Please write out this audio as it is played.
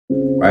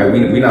right?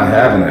 We not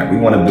having that. We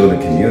want to build a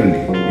community,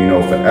 you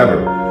know, forever.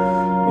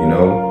 You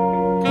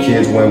know,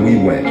 kids win, we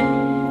win.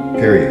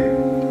 Period.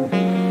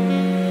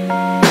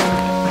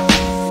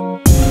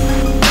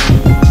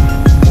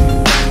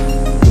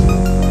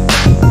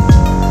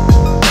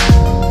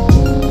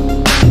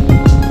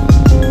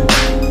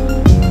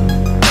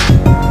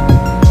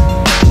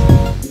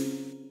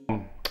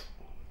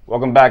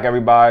 Welcome back,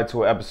 everybody,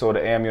 to an episode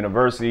of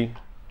A.M.University.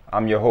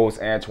 I'm your host,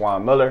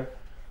 Antoine Miller.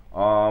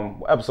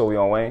 What episode we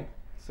on, Wayne?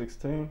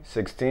 16.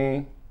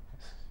 16.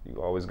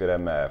 You always good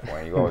at math,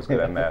 Wayne. You always good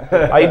at math.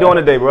 How you doing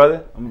today,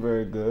 brother? I'm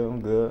very good.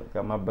 I'm good.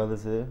 Got my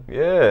brothers here.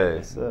 Yeah.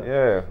 What's up?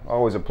 Yeah.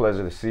 Always a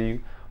pleasure to see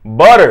you.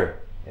 Butter.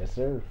 Yes,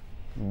 sir.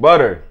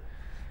 Butter.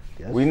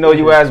 Yes, we know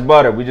you as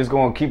Butter. We just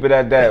gonna keep it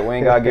at that. We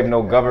ain't gotta give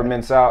no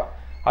governments out.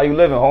 How you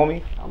living,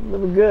 homie? I'm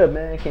living good,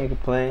 man. Can't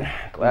complain.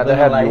 Glad to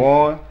have you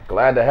on.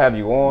 Glad to have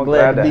you on.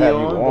 Glad to have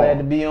you on. Glad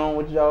to be on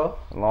with y'all.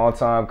 Long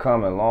time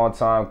coming. Long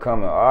time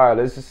coming. All right,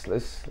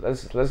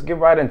 let's get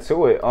right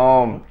into it.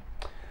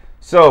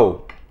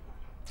 So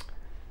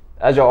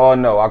as y'all all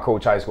know, I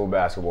coach high school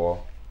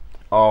basketball.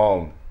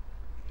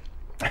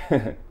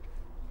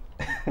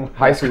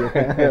 High school.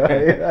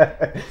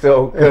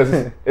 So,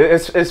 because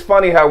it's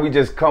funny how we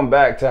just come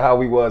back to how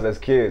we was as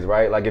kids,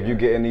 right? Like if you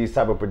get in these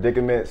type of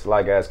predicaments,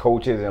 like as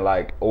coaches and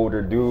like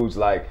older dudes,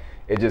 like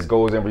it just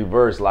goes in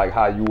reverse, like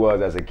how you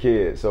was as a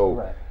kid. So,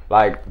 right.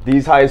 Like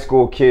these high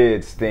school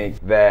kids think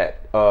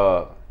that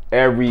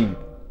every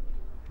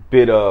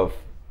bit of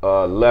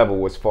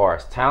level as far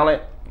as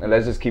talent, and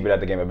let's just keep it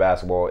at the game of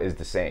basketball, is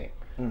the same,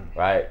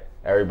 right?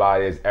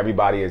 Everybody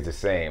is the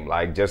same.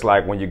 Like just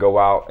like when you go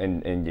out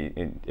and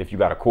if you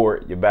got a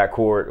court, your back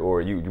court,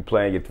 or you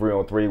playing your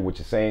 3-on-3 with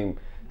your same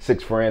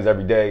 6 friends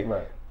every day,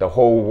 right. The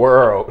whole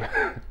world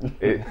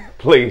it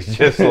plays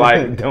just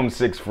like them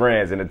 6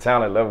 friends, and the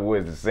talent level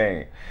is the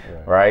same,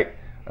 right?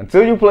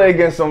 Until you play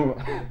against some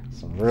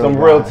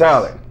real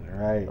talent,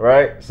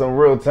 right? Some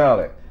real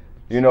talent.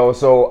 You know,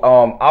 so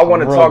I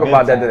want to talk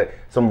about that today.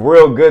 Some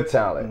real good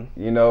talent.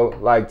 You know,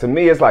 like to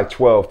me, it's like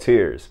 12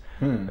 tiers.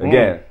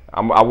 Again,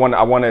 I want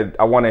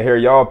to hear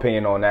y'all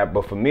opinion on that,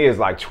 but for me, it's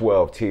like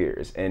 12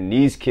 tiers, and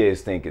these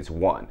kids think it's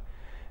 1,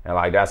 and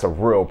like that's a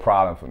real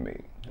problem for me.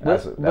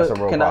 That's a real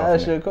problem. Can I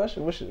ask you a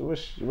question? What's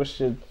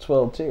your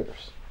 12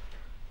 tiers?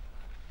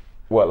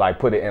 What, like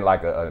put it in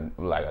like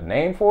a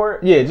name for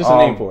it? Yeah, just a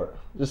name for it.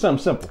 Just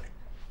something simple.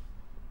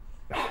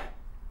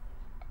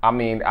 I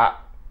mean,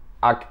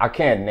 I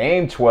can't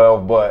name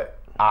 12, but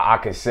I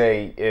could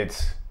say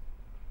it's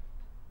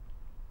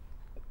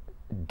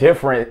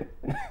different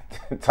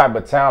type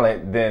of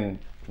talent than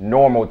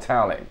normal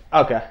talent.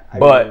 Okay.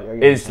 But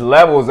it's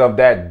levels of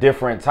that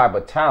different type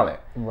of talent.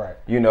 Right.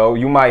 You know,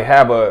 you might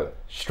have a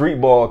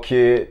street ball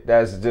kid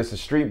that's just a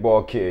street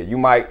ball kid. You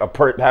might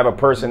have a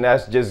person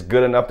that's just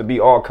good enough to be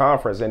all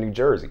conference in New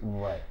Jersey.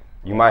 Right.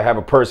 You might have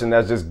a person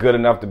that's just good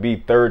enough to be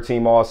 3rd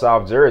team All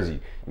South Jersey.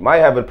 You might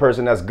have a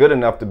person that's good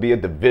enough to be a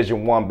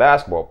Division I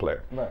basketball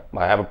player. Right. You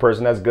might have a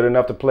person that's good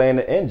enough to play in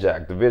the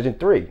NJAC, Division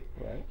III. Right.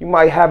 You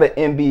might have an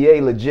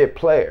NBA legit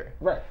player.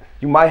 Right.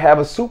 You might have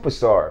a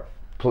superstar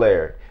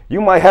player.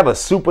 You might have a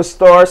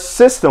superstar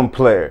system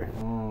player.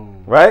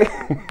 Right?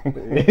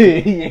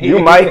 you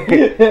might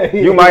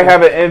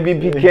have an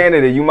MVP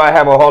candidate. You might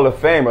have a Hall of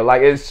Famer.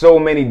 Like it's so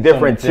many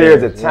different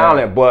tiers of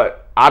talent, right.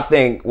 But I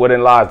think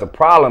wherein lies the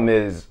problem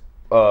is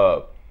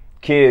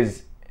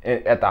kids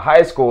at the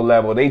high school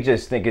level, they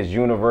just think it's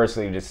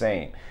universally the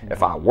same.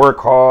 If I work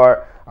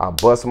hard, I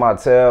bust my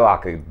tail, I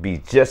could be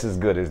just as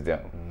good as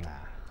them.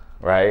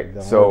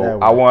 Right? So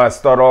I want to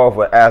start off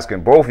with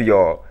asking both of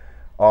y'all,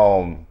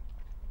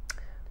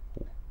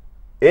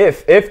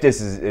 if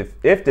this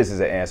is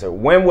an answer,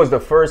 when was the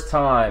first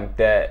time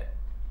that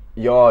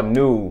y'all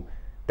knew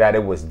that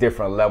it was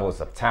different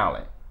levels of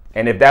talent?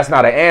 And if that's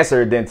not an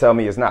answer, then tell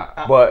me it's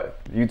not. But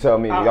you tell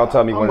me, y'all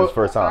tell me when it's the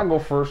first time. I'll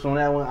go first on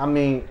that one. I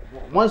mean,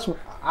 once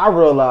I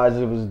realized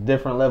it was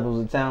different levels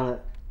of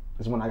talent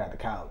is when I got to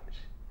college.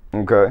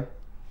 Okay.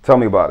 Tell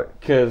me about it.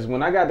 Because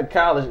when I got to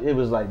college, it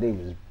was like they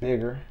was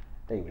bigger,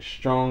 they was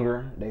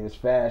stronger, they was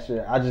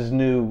faster. I just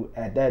knew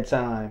at that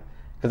time,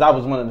 because I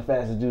was one of the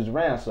fastest dudes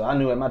around, so I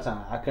knew at my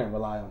time I couldn't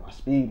rely on my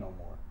speed no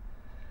more.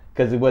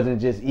 Because it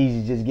wasn't just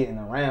easy just getting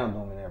around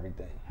them and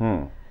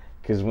everything.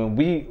 Because when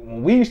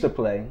we used to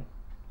play,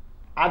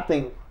 I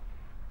think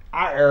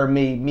our era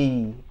made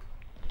me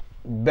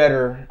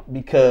better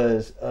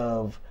because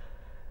of,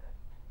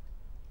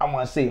 I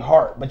want to say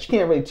heart, but you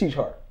can't really teach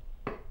heart.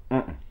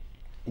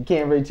 You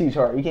can't really teach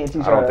heart. You can't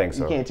teach heart. I don't think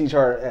so. You can't teach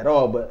heart at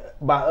all. But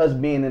by us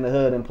being in the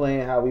hood and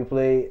playing how we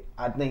played,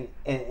 I think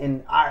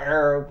in our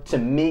era, to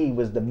me,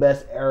 was the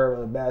best era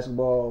of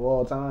basketball of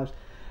all times.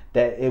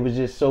 That it was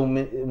just so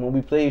many, when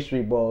we played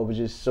street ball, it was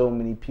just so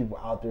many people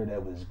out there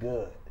that was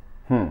good.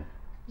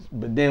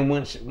 But then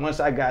once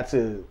I got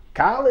to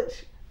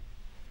college,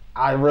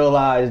 I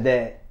realized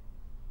that.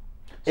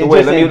 So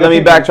wait, let me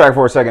backtrack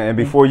for a second, and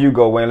before you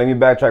go, Wayne, let me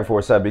backtrack for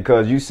a second,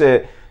 because you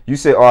said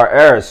our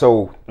era.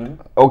 So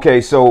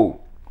okay,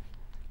 so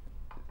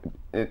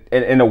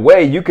in a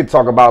way, you could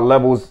talk about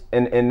levels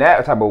in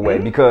that type of way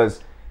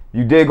because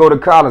you did go to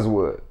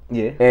Collinswood.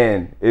 Yeah.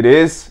 And it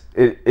is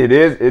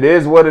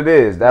what it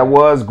is. That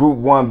was Group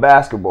 1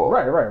 basketball.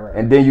 Right.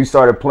 And then you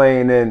started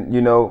playing in,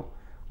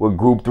 with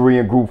Group 3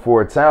 and Group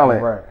 4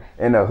 talent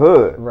in the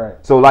hood. Right.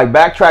 So like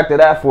backtrack to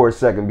that for a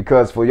second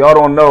because for y'all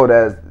don't know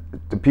that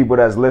the people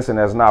that's listening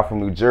that's not from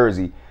New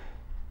Jersey,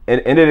 and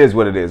it is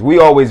what it is. We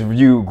always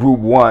view Group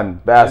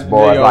 1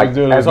 basketball as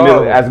middle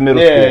school.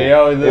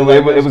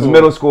 It was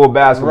middle school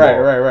basketball.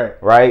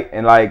 Right.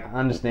 And like I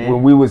understand.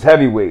 when we was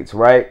heavyweights,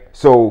 right?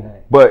 So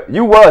but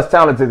you was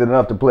talented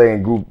enough to play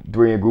in Group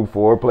 3 and Group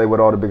 4, play with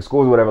all the big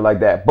schools, whatever like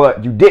that.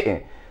 But you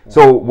didn't.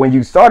 So when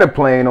you started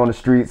playing on the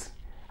streets,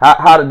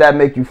 how did that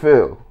make you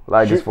feel?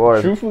 Like as far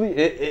as truthfully,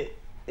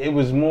 it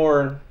was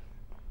more.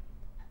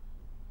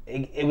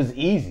 It was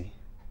easy.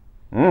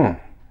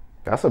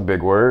 That's a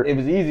big word. It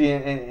was easy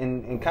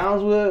in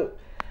Collinswood.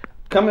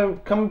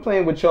 Coming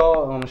playing with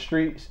y'all on the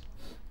streets,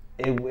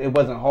 it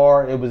wasn't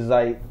hard. It was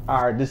like,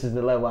 all right, this is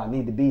the level I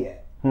need to be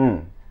at.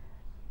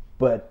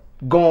 But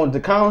going to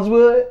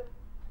Collinswood,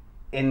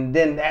 and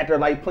then after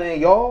like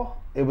playing y'all,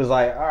 it was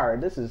like, all right,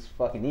 this is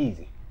fucking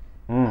easy.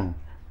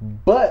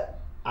 But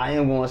I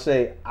am gonna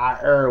say our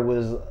era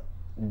was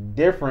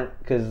different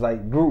because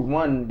like Group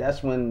 1,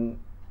 that's when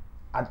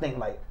I think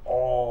like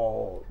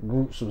all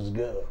groups was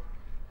good.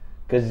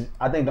 Because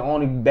I think the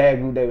only bad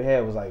group they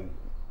had was like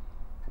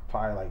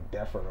probably like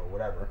Defford or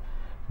whatever.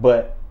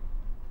 But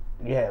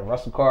you had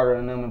Russell Carter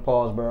and them in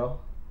Paulsboro.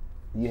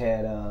 You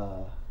had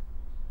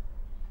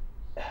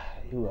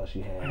who else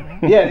you had?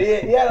 Yeah,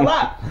 you had a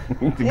lot.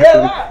 You had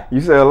a lot. You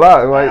said a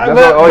lot. Like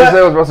all you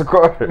said was Russell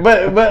Carter.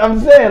 But I'm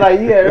saying like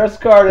you had Russell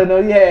Carter. No,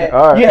 you had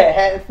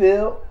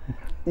Hatfield.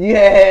 You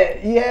had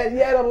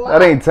a lot.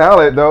 That ain't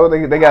talent though.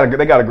 They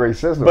got a great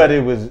system. But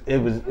it was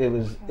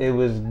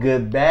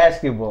good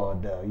basketball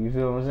though. You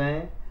feel what I'm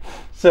saying?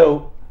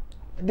 So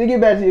to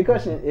get back to your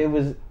question, it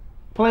was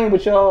playing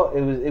with y'all.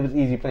 It was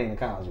easy playing in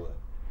Collinswood.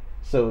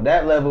 So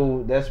that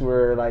level, that's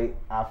where like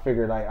I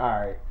figured like, all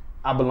right,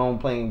 I belong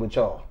playing with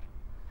y'all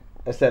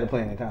instead of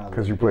playing in Collinswood.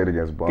 Because you played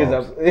against bums.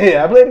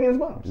 I played against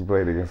bums. You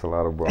played against a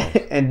lot of bums.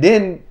 And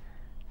then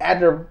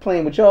after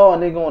playing with y'all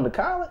and then going to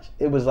college,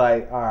 it was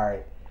like, all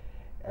right,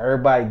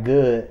 everybody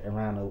good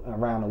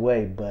around the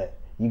way, but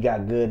you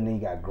got good and then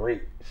you got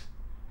greats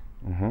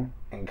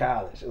in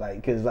college. Like,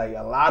 because like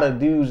a lot of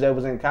dudes that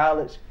was in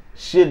college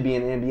should be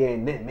in the NBA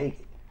and didn't make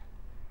it.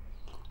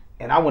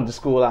 And I went to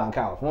school out in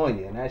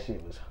California, and that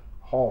shit was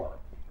hard.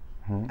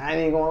 I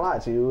ain't gonna lie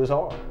to you, it was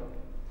hard.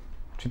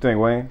 What you think,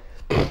 Wayne?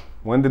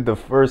 When did the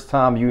first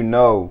time you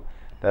know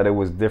that it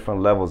was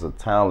different levels of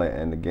talent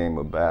in the game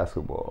of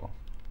basketball?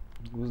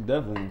 It was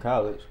definitely in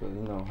college, but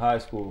high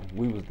school,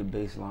 we was the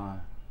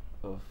baseline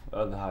of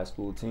other high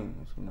school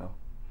teams.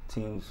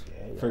 Teams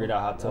figured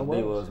out how tough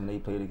they was when they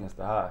played against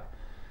the high.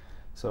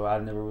 So I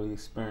never really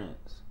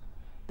experienced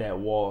that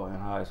wall in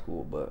high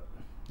school, but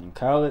in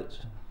college,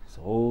 it's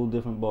a whole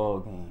different ball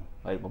game.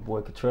 Like my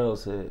boy Cottrell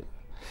said,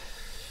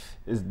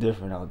 it's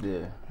different out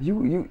there.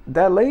 You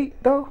that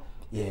late though?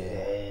 Yeah,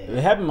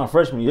 it happened my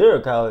freshman year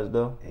of college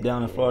though,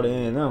 down in Florida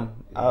A&M.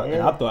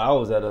 And I thought I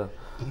was at a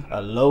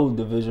low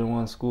Division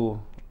I school,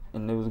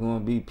 and it was going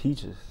to be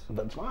peaches.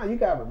 But Twan, you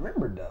gotta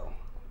remember though.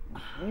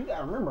 You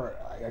gotta remember.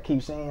 Like I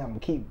keep saying, I'm gonna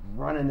keep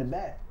running it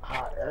back.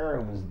 Our era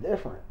was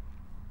different,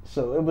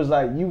 so it was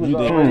like you was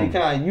already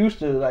kind of used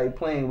to like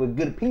playing with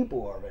good people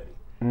already.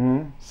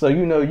 So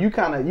you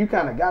kind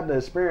of got the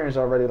experience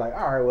already. Like,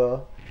 all right,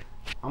 well,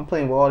 I'm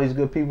playing with all these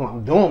good people.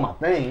 I'm doing my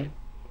thing.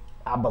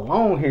 I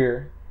belong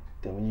here.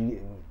 Then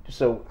when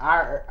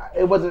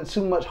it wasn't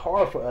too much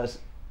hard for us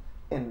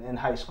in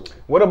high school.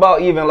 What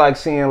about even like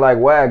seeing like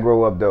WAG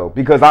grow up though?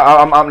 Because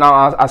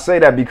I say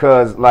that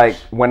because like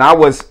when I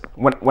was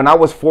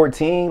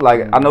 14,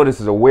 like I know this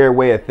is a weird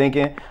way of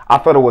thinking. I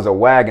thought it was a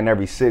WAG in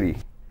every city.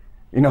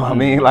 You know what I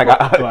mean? Like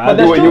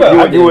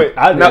it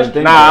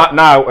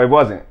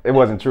wasn't. It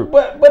wasn't true.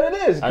 But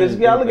it is because you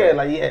gotta look at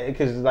it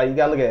because you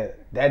gotta look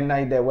at that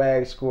night that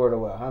WAG scored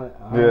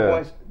 100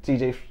 points.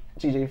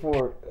 TJ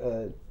Ford,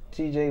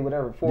 TJ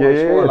whatever Ford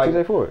scored like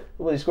TJ Ford.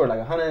 Well, he scored like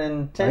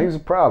 110. He was a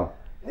problem.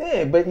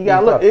 Yeah, but you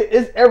gotta look. It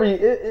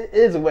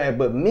is a WAG.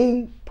 But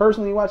me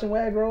personally watching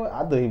WAG grow up,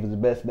 I thought he was the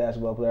best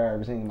basketball player I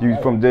ever seen in my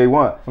life. From day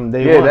one. From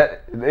day one.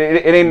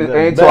 It ain't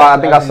until I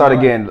think I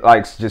started getting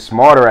like just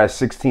smarter at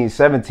 16,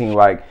 17.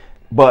 Like,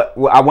 but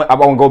I want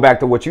to go back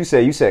to what you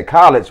said. You said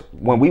college.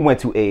 When we went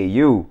to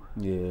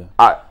AAU,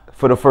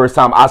 for the first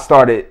time I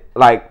started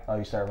like. Oh,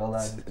 you started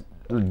realizing.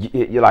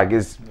 You're like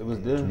it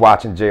was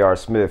watching J.R.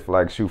 Smith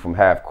like shoot from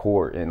half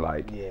court and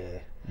like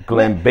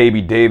Glenn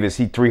Baby Davis.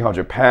 He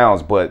 300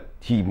 pounds, but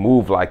he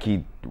moved like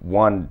he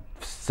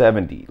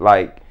 170.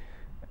 Like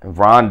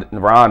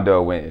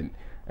Rondo and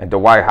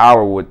Dwight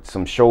Howard with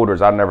some shoulders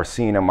I've never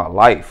seen in my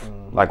life.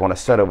 Like on a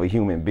set of a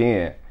human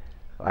being.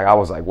 Like I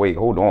was like, wait,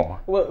 hold on.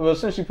 Well,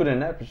 since you put it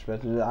in that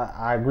perspective,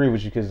 I agree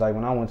with you because like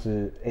when I went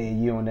to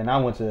AAU and then I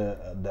went to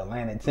the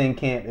Atlantic 10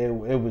 camp, it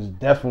was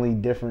definitely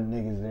different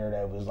niggas there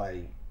that was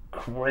like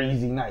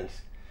crazy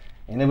nice,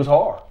 and it was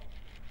hard.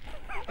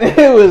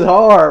 It was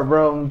hard,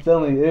 bro. I'm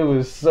telling you, it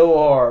was so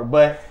hard.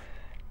 But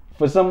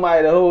for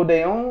somebody to hold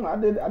their own, I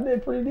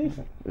did pretty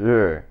decent.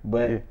 Yeah.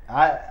 But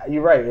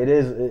you're right. It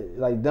is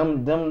like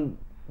them.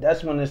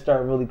 That's when it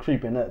started really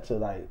creeping up to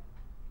like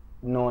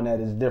knowing that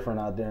it's different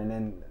out there, and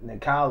then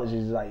college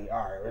is like, all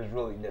right, it's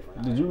really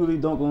different. Did you really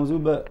dunk on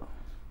Zoubek?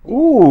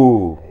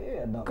 Ooh,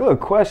 Yeah, good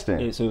question.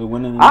 Yeah, so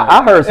winning.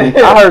 I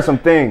heard some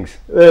things.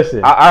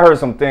 Listen, I heard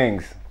some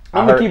things.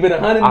 I'm gonna keep it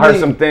 100. I heard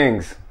some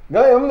things.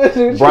 Go ahead, I'm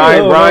listening.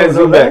 Brian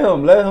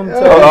Zoubek. Let him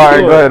tell. Oh, you. all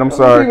right, go ahead. I'm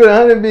sorry. Keep it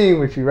 100 being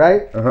with you,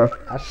 right? Uh-huh.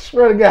 I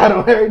swear to God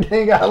on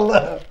everything I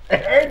love.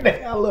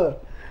 Everything I love.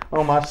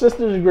 On my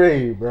sister's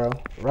grave, bro.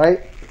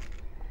 Right?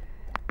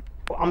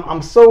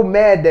 I'm so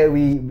mad that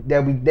we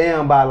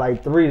down by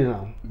like 3 to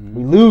them. Mm-hmm.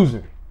 We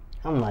losing.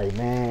 I'm like,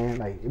 man,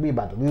 like we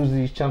about to lose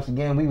these chumps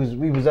again.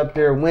 We was up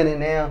there winning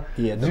now.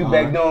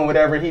 Zoubek doing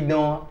whatever he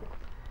doing.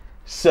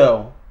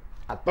 So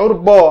I throw the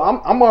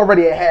ball. I'm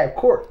already at half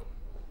court.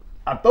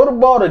 I throw the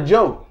ball to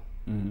Joey.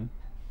 Mm-hmm.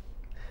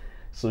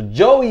 So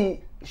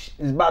Joey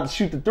is about to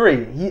shoot the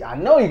 3. I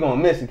know he's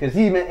gonna miss it because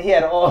he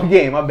had an all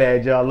game. My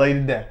bad, y'all. Laid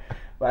it down.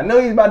 But I know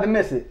he's about to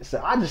miss it.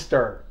 So I just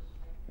start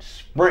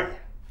sprinting.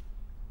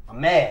 I'm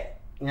mad.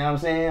 You know what I'm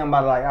saying? I'm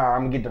about to like, all right,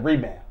 I'm gonna get the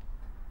rebound.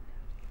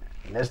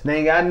 Next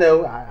thing I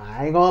know,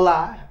 I ain't gonna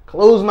lie.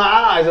 Close my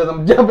eyes as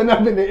I'm jumping up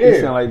in the air.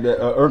 You sound like that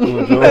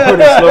Urkel joke.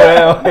 Slow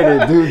down.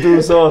 And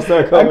dude saw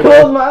start coming. I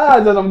close my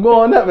eyes as I'm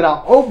going up and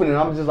I'm opening.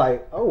 I'm just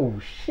like, oh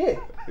shit.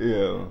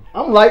 Yeah.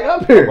 I'm like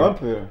up here. I'm up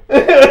here.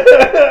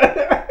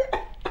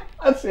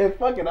 I said,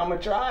 fuck it, I'm gonna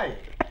try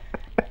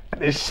it.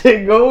 This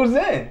shit goes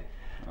in.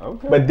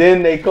 Okay. But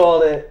then they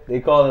called it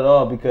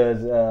off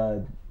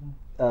because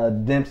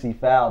Dempsey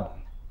fouled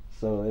him.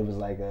 So it was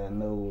like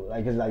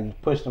it's like he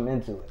pushed him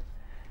into it.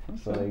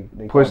 So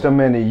they pushed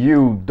him into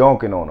you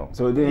dunking on him.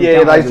 So it didn't yeah,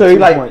 like so he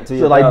like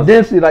 $2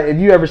 Dempsey, like if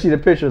you ever see the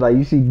picture, like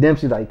you see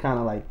Dempsey like kind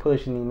of like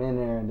pushing him in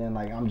there, and then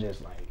like I'm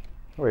just like,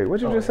 wait,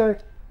 what'd you just say?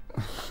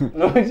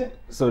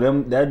 So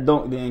that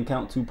dunk didn't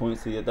count 2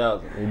 points to your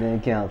 1,000. It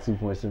didn't count 2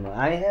 points to me.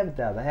 I ain't have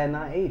 1,000. I had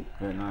 980.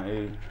 Yeah,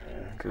 980.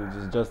 So it was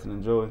just Justin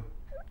and Joey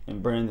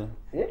and Brandon.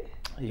 Yeah.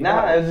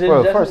 Nah, it's just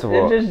well, Justin, first of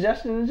all, it's just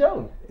Justin and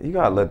Joey. You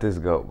gotta let this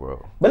go,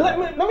 bro. But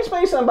let me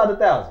explain you something about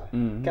the 1,000.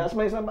 Mm-hmm. Can I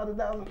explain something about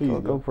the 1,000? Please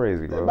go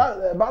crazy, bro.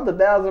 About the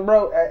 1,000,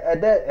 bro.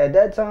 At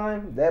that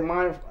time,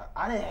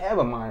 I didn't have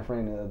a mind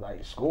frame to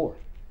like score.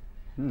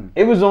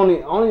 It was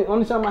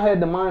only time I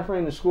had the mind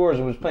frame to score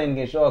was playing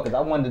against y'all because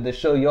I wanted to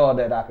show y'all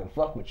that I can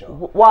fuck with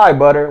y'all. Why,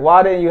 Butter?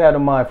 Why didn't you have the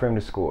mind frame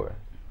to score?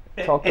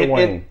 Talk to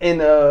Wayne.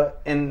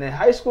 In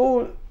high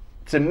school,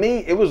 to me,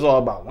 it was all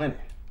about winning.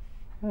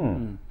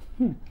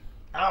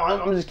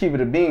 I'm just keeping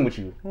it a beam with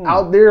you.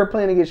 Out there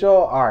playing against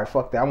y'all, all right,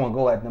 fuck that. I want to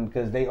go at them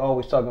because they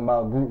always talking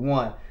about group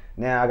 1.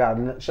 Now I got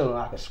to show them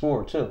I can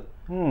score too.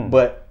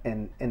 But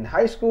in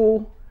high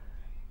school,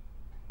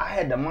 I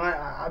had the mind.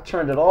 I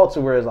turned it all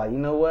to where it's like, you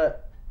know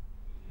what?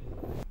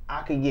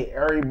 I could get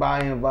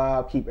everybody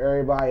involved, keep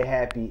everybody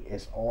happy.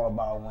 It's all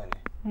about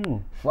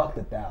winning. Fuck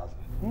the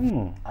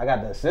 1,000. I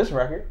got the assist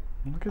record.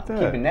 Look at I'm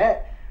that. keeping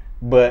that.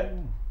 But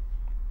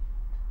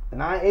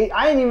 980,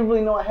 I didn't even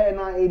really know I had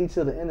 980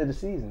 till the end of the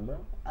season, bro.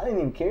 I didn't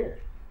even care.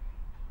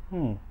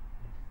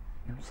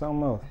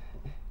 Something else.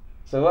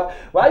 So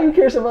why you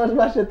care so much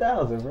about your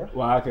 1,000, bro?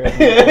 Why I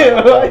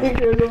care? Why you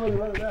care so much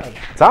about 1,000?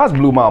 Taj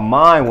blew my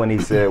mind when he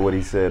said what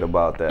he said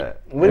about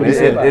that. What did he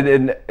say about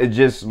it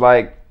just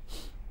like,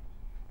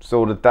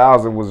 so the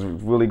 1,000 was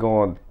really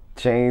going to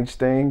change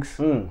things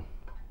in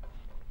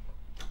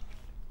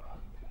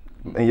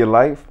your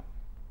life?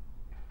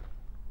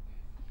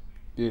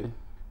 Yeah.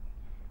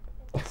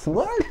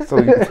 What? So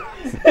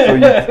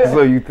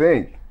you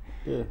think?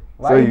 Yeah.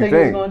 Why do you think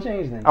it's gonna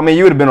change then? I mean,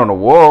 you would have been on the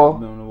wall.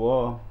 Been on the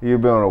wall.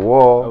 You'd been on the I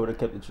wall. would have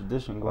kept the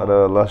tradition going. Of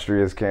the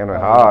illustrious Cannon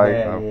High.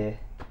 Yeah.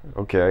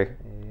 Okay.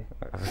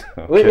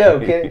 Yeah. Wait, yo,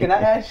 can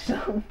I ask you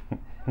something?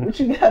 What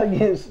you got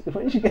against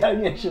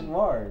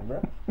Shamar,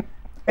 bro?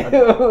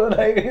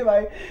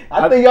 like,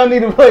 I think y'all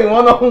need to play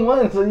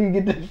 1-on-1 so you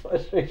get this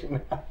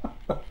frustration out.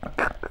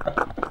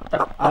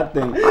 I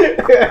think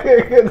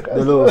the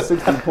little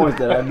 60 points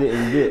that I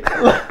didn't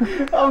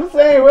get. I'm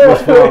saying,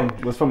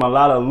 was from a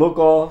lot of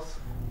look-offs.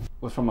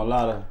 Was from a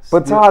lot of.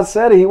 But Todd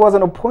said it. He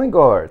wasn't a point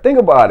guard. Think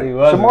about it. He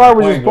wasn't Shamar a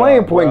was just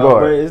playing point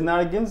guard. But it's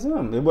not against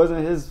him. It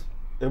wasn't his.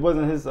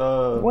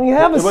 When you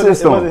have a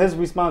system, it wasn't his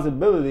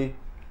responsibility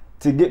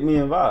to get me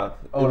involved.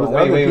 Oh, it was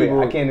wait.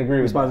 I can't agree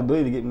with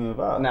responsibility to get me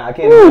involved. Nah, I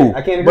can't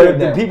agree But with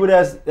that. the people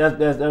that's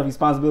their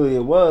responsibility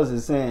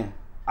is saying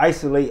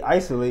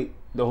isolate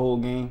the whole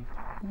game.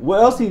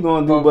 What else he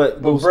gonna do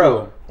but go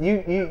bro, score?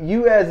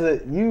 you as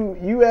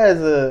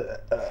a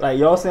like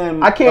y'all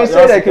saying I can't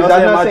say that because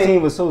I'm not my saying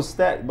team was so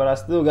stacked, but I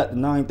still got the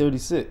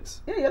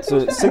 936. Yeah,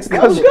 so 60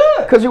 that was good.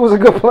 Because you was a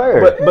good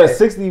player. But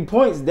 60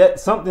 points, that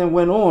something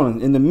went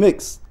on in the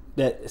mix.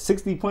 That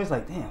 60 points,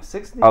 like damn,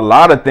 60. A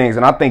lot of things,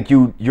 and I think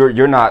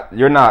you're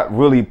not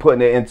really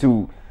putting it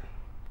into.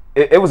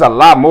 It was a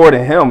lot more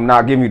than him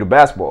not giving you the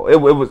basketball. It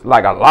was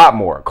like a lot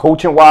more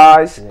coaching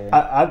wise. Yeah.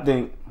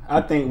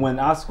 I think when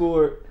I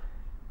scored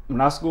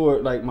when I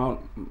scored like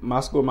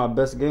my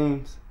best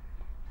games,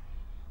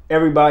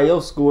 everybody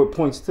else scored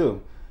points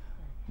too.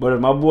 But if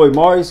my boy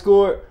Mari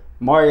scored,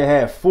 Mario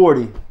had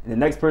 40, and the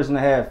next person to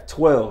have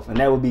 12, and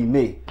that would be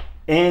me.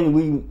 And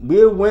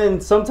we'll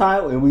win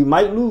sometime, and we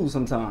might lose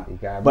sometime.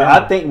 But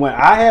I think when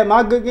I had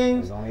my good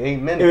games, only 8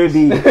 minutes.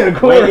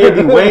 It'd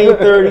be Wayne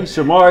 30,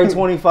 Shamari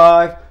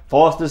 25,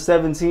 Foster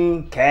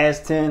 17, Cass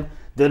 10,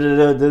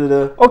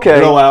 Okay.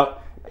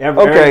 blowout.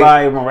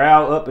 Everybody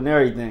morale up and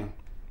everything.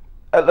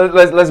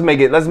 Let's make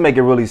it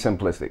really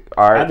simplistic.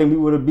 All right. I think we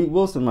would have beat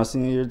Wilson my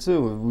senior year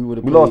too. If we would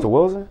have. We lost to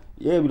Wilson?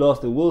 Yeah, we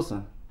lost to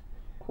Wilson.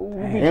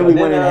 And we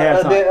went in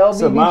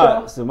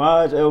halftime.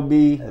 Samaj,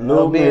 LB,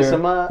 Lil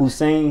Mir,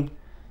 Hussein,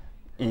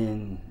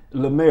 and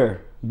Lemire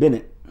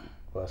Bennett.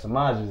 Well,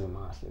 Samaj is a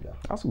monster though.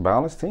 That's a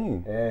balanced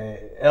team.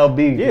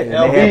 LB, Yeah,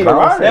 LB.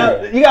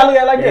 You gotta look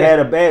at it like they this. had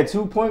a bad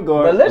 2-point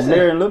guard, But listen,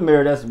 Lemire and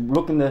Lemire, that's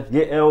looking to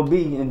get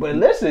LB. But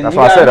listen, that's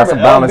you why I said gotta that's a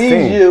remember, balanced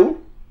LB's team.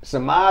 you,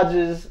 Samaj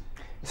is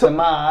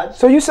Samaj.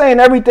 So you saying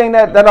everything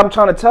that I'm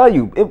trying to tell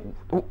you?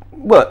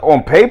 What,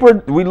 on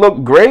paper we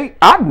look great?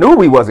 I knew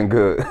we wasn't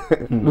good.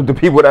 The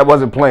people that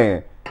wasn't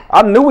playing,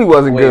 I knew we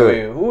wasn't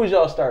good. Wait, who was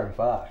y'all starting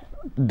 5?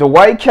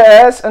 Dwight,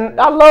 Cass, and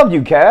I love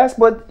you, Cass,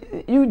 but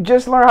you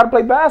just learned how to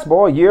play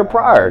basketball a year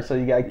prior. So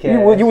you got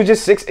Cass. You was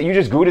just 6. You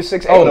just grew to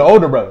 6'8". Oh, the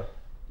older brother.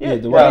 Yeah,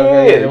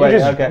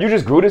 Dwight. You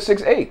just grew to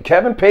 6'8".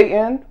 Kevin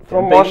Payton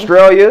from Payton.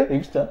 Australia. He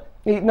was tough.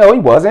 No, he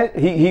wasn't.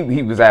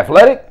 He was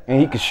athletic and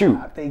he could shoot.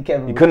 I think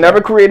Kevin. He could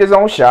never create his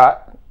own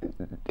shot.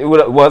 It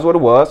was what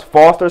it was.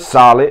 Foster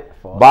solid.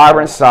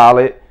 Byron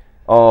solid.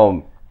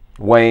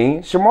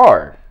 Wayne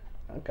Shamar.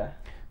 Okay.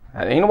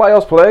 Ain't nobody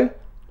else play.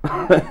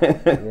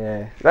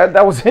 Yeah.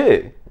 That was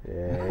it.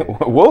 Yeah.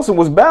 Wilson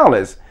was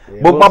balanced.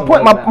 Yeah, But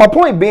Wilson my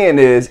point being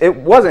is it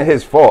wasn't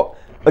his fault.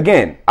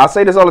 Again, I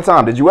say this all the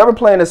time. Did you ever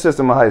play in a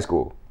system in high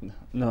school?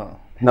 No.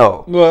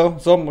 No. Well,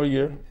 sophomore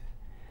year.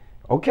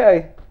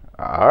 Okay.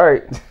 All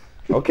right.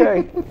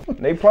 Okay.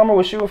 Nate Plummer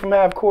was shooting from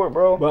half court,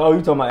 bro. Well, you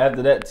talking about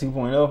after that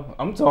 2.0?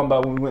 I'm talking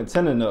about when we went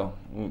 10-0.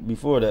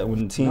 Before that,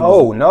 when the team.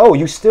 No,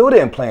 you still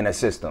didn't play in a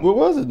system. What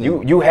was it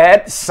then? You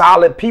had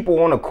solid people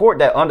on the court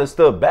that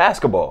understood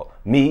basketball.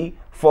 Me,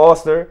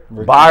 Foster,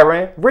 Ricky.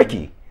 Byron,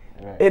 Ricky.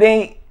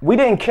 Right. We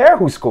didn't care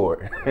who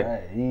scored.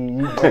 Right.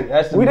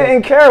 We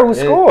didn't care who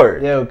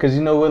scored. Yeah, because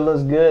you know what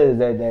looks good is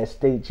that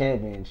state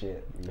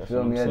championship. You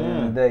feel me? At the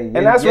end of the day,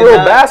 And that's real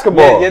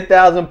basketball. Your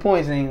 1,000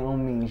 points ain't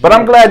on me. But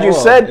I'm glad you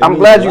said. I'm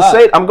glad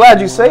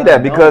you say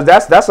that because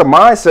that's a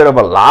mindset of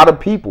a lot of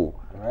people.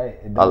 Right.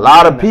 A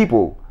lot of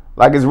people.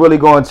 Like it's really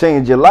going to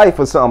change your life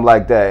or something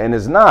like that, and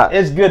it's not.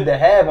 It's good to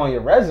have on your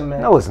resume.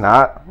 No, it's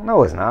not.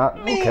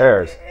 Who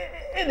cares?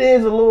 It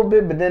is a little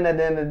bit, but then at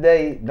the end of the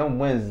day, them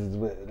wins is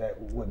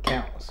what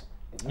counts.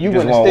 You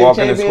just want to walk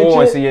in the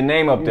school and see your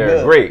name up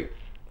there. Great.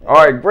 All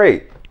right,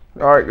 great.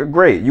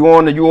 You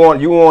on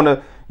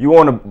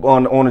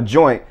a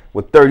joint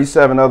with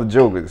 37 other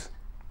jokers.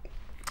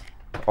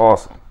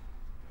 Awesome.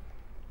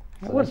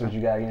 So that's what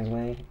you got against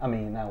Wayne? I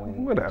mean, not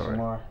Wayne. Whatever.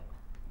 Shamar.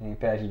 He ain't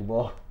pass you the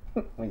ball.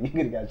 When you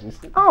could have got your.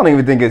 I don't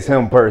even think it's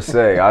him per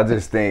se. I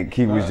just think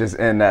he was just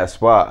in that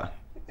spot.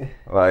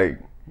 Like,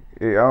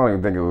 I don't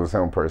even think it was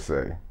him per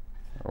se.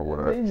 Or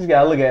whatever. You just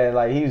gotta look at it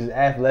like he was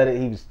athletic,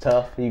 he was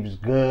tough, he was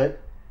good.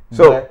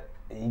 So but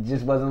he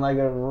just wasn't like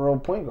a real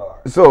point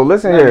guard. So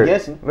listen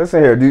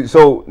here.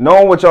 So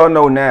knowing what y'all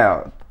know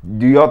now,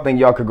 do y'all think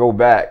y'all could go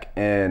back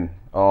and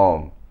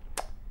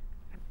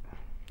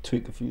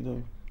tweak a few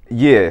things?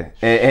 Yeah,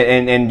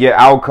 and your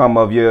outcome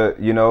of your,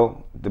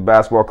 the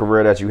basketball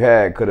career that you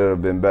had could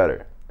have been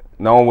better.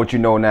 Knowing what you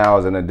know now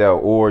as an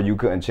adult, or you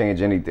couldn't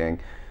change anything,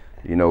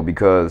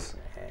 because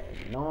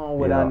knowing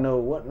what I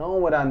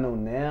know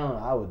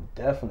now, I would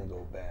definitely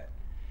go back.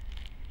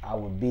 I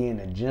would be in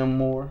the gym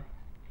more.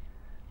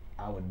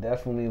 I would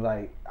definitely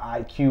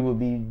IQ would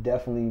be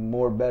definitely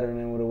more better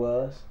than what it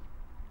was.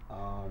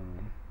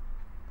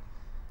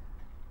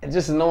 And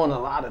just knowing a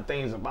lot of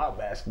things about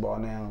basketball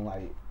now,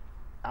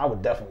 I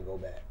would definitely go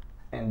back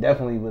and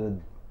definitely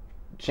would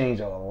change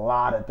a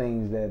lot of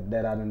things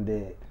that I done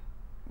did.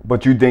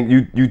 But you think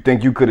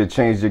you could have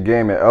changed your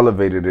game and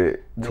elevated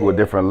it to a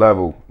different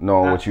level,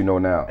 knowing what you know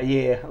now?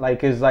 Yeah,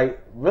 cause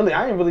really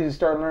I didn't really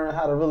start learning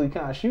how to really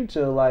kind of shoot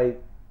till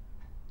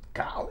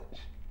college.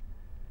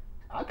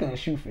 I couldn't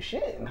shoot for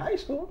shit in high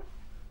school.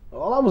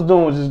 All I was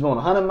doing was just going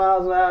 100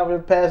 miles an hour,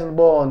 passing the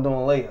ball and doing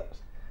layups.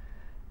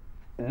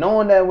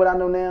 Knowing that what I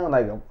know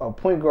now, a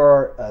point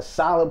guard, a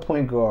solid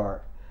point guard.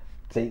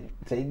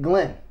 Take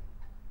Glenn.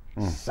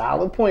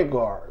 Solid point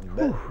guard.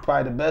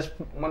 Probably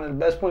one of the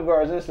best point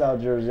guards in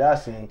South Jersey I've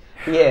seen.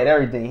 He had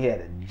everything. He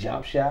had a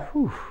jump shot.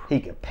 He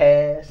could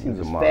pass. He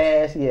was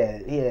fast. He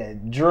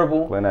had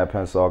dribble. Playing at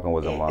Penn Saucon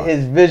was a monster.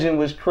 His vision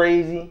was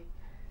crazy.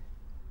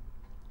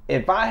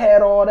 If I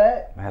had all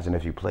that. Imagine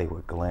if you played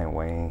with Glenn,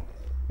 Wayne.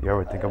 You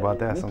ever think about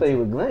that? You played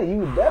with Glenn, you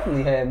would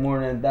definitely have more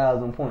than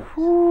 1,000 points.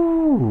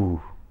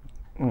 Ooh.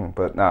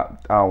 But I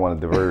don't want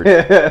to diverge.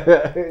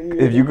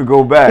 If you could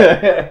go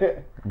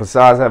back,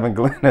 besides having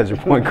Glenn as your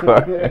point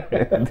guard,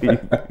 do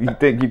you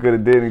think you could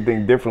have did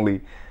anything differently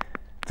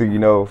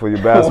to for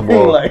your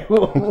basketball.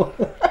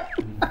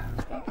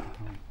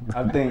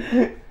 I think.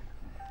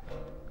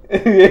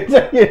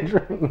 Take your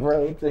drink,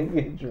 bro. Take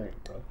your drink,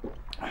 bro.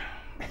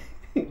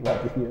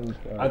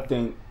 I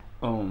think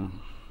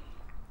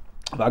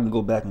if I can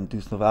go back and do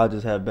stuff, I'll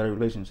just have better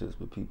relationships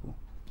with people.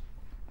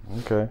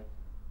 Okay.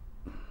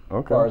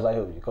 As far as like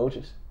who? Your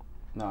coaches?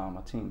 Nah,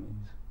 my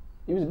teammates.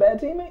 You was a bad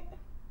teammate?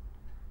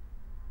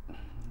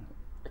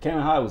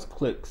 Cannon High was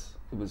cliques.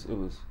 It was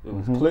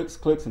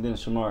cliques, and then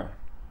Shamar.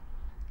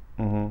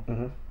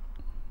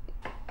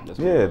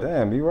 Yeah,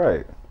 damn, you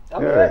right. I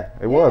mean,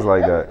 it was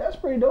like that. That's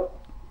pretty dope.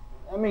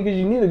 I mean, because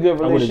you need a good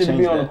relationship to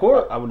be on the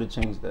court. I would have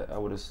changed that. I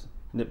would have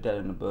nipped that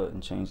in the bud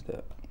and changed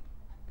that.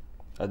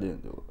 I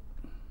didn't do it.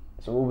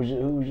 So who was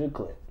your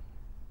clique?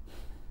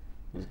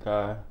 This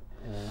guy.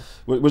 Yeah.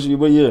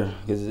 What year?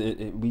 Because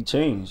we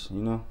changed,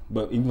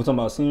 But you were talking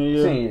about senior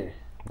year? Senior year.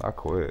 I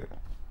quit.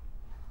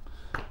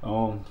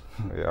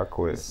 Yeah, I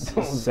quit.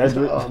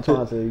 Cedric. I'm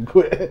trying to say you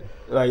quit.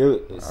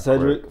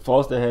 Cedric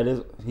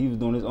Foster he was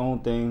doing his own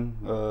thing.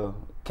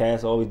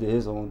 Cass always did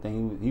his own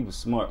thing. He was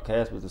smart.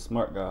 Cass was a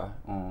smart guy.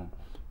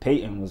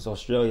 Peyton was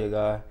Australia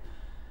guy.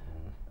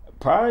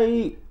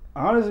 Probably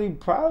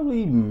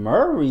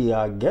Murray,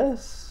 I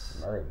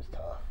guess. Murray was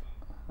tough.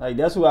 Like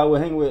that's who I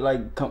would hang with,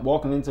 like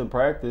walking into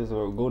practice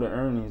or go to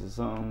earnings or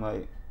something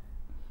like.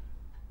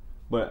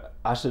 But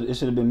it should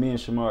have been me and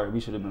Shamari. We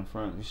should have been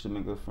friends. We should have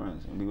been good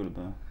friends, and we would have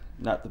been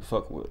not to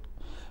fuck with.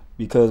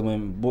 Because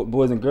when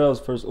Boys and Girls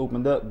first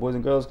opened up, Boys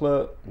and Girls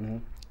Club,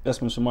 that's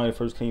when Shamari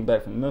first came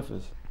back from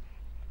Memphis.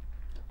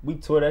 We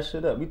tore that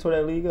shit up. We tore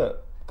that league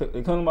up.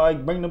 They couldn't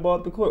like bring the ball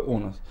up the court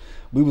on us.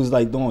 We was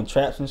like doing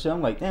traps and shit.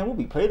 I'm like, damn,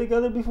 we played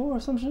together before or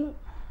some shit.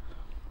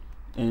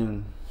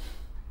 And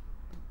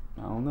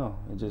I don't know.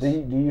 It just. Do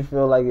you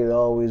feel like it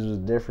always was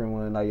different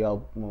when like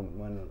y'all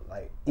when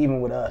like even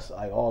with us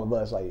like all of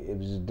us like it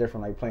was just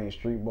different like playing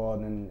street ball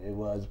than it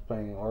was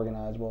playing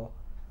organized ball?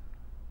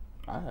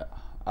 I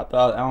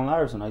thought Allen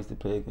Iverson I used to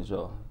play against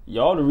y'all.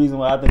 Y'all the reason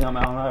why I think I'm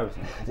Allen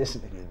Iverson. This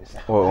nigga is.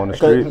 Well, on the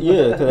street.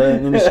 Yeah,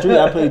 because in the street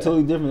I play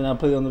totally different than I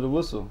play under the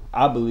whistle.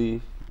 I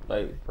believe.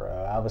 Like, bro,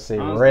 I would say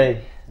honestly.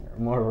 Ray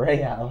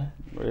Allen.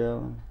 Ray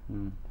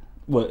Allen.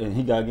 What? And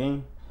he got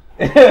game.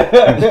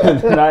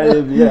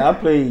 Yeah, I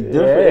played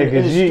different.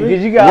 Because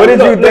you got. What did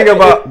you think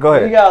about? Go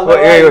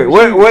ahead.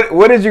 Wait.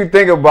 What did you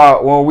think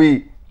about when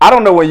we? I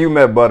don't know when you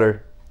met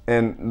Butter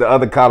and the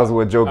other college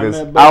with Jokers.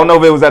 I don't know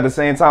if it was at the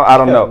same time. I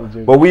don't know,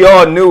 but we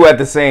all knew at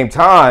the same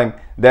time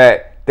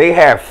that they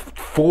had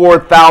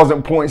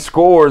 4,000 point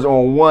scores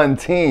on one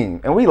team,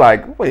 and we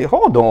like, wait,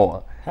 hold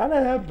on. How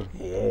that happen?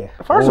 Yeah.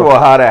 First of all,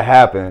 how that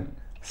happened.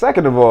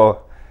 Second of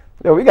all,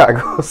 yo, we gotta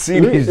go see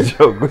these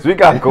Jokers. We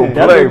gotta go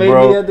play,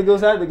 bro. We had to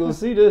go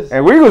see this.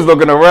 And we was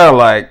looking around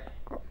like,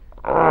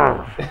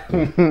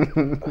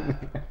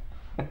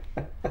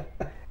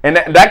 and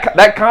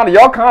that kind of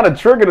y'all kind of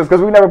triggered us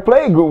because we never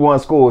played Group 1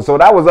 schools. So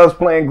that was us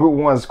playing Group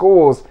 1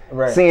 schools,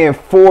 right. Seeing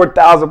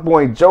 4,000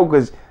 point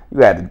Jokers.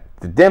 You had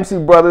the Dempsey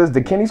brothers.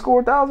 Did Kenny score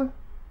 1,000?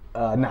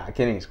 Nah,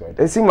 Kenny scored.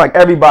 It seemed like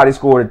everybody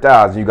scored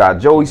 1,000. You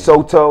got Joey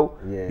Soto.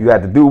 Yeah. You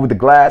had the dude with the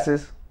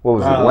glasses. What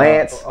was it?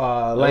 Lance.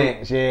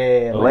 Lance.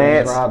 Yeah.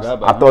 Lance.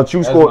 I thought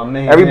you scored.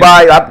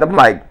 Everybody. I'm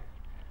like,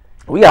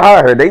 we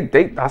hired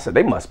her. I said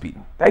they must be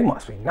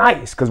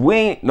nice because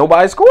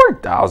nobody scored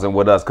 1,000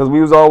 with us because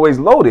we was always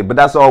loaded. But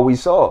that's all we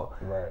saw.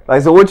 Right.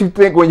 Like, so what you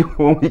think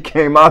when we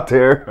came out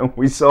there and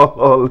we saw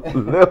all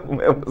little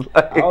man was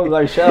like? I was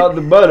like, shout out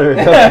to Butter.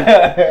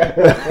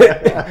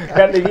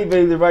 I think he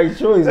made the right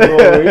choice. Right.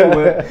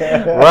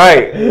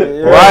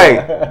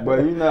 But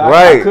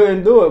I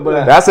couldn't do it.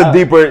 But that's a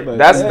deeper.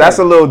 That's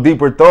a little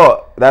deeper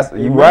thought.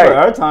 You right.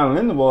 Our time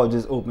Lindenwold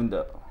just opened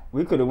up.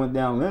 We could have went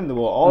down Lindenwold,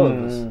 all of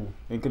us.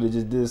 We could have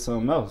just did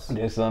something else.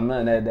 Did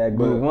something that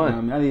Group 1.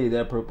 I mean, I needed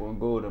that purple and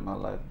gold in my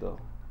life, though.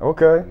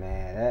 Okay.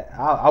 Man,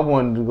 I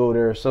wanted to go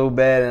there so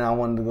bad, and I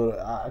wanted to go.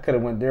 I could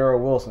have went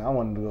Darryl Wilson. I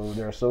wanted to go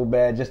there so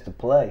bad just to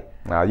play.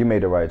 Nah, you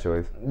made the right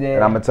choice. Yeah.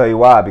 And I'm gonna tell you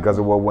why, because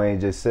of what Wayne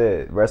just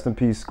said. Rest in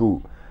peace,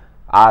 Scoot.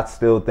 I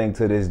still think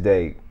to this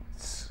day,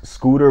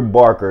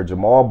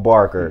 Jamal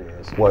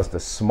Barker, was the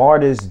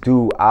smartest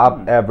dude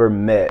I've ever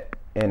met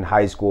in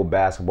high school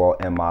basketball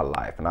in my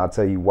life, and I'll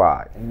tell you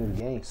why.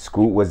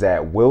 Scoot was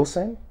at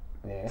Wilson.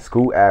 Yeah.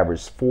 Scoot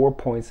averaged 4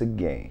 points a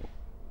game.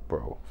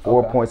 Bro,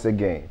 4 points a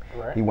game.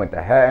 Right. He went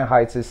to Hatton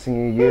Heights his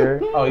senior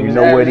year. You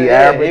know what he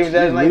averaged? He was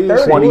averaging like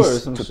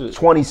 30.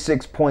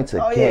 26 points a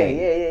game.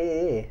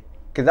 Yeah.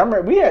 Because I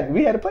remember we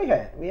had to play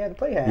Hatton.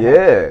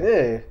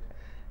 Yeah.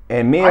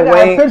 And me and I got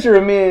Wayne, a picture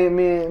of me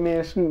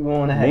and Scoot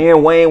going to Hatton. Me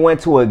and Wayne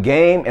went to a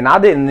game, and I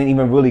didn't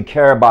even really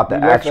care about the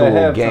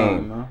actual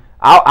game.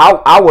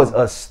 I was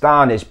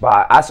astonished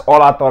by. That's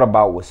all I thought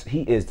about was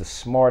he is the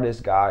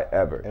smartest guy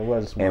ever. It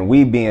was smart. And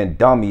we being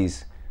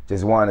dummies.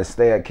 Just wanted to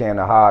stay at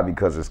Camden High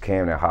because it's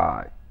Camden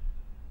High.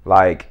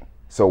 Like,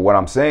 so what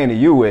I'm saying to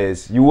you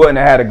is you wouldn't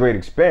have had a great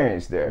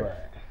experience there. Right.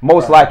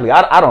 Most likely.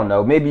 I don't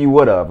know. Maybe you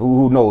would have.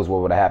 Who knows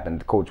what would have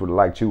happened? The coach would have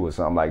liked you or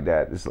something like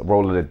that. It's a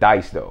roll of the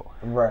dice, though.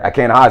 Right. At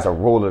Camden High, it's a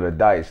roll of the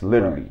dice,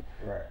 literally. Right.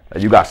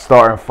 You got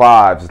starting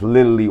fives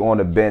literally on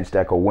the bench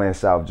that could win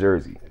South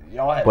Jersey.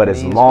 But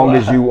as long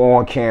as you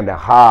on Camden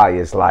High,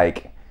 it's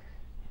like,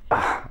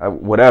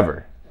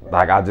 whatever.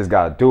 Like, I just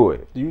got to do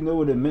it. Do you know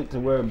what it meant to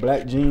wear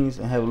black jeans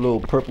and have a little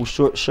purple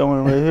short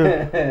showing right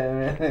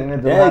here?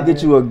 That'd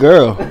get you a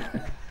girl.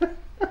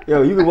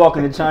 Yo, you can walk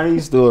in the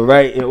Chinese store,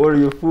 right, and order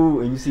your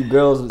food, and you see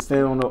girls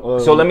standing on the.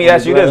 So let me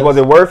ask you this: was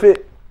it worth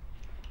it?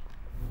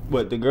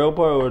 What, the girl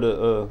part or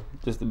the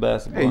just the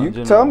basketball? Hey, you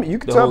can tell me. You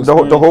can tell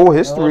me the whole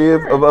history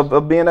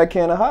of being at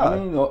Canada High. I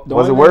mean,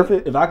 was it worth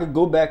it? If I could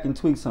go back and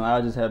tweak something,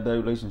 I'd just have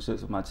better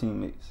relationships with my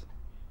teammates.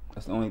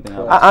 That's the only thing.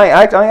 I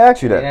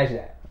asked you that.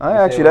 I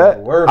asked you that.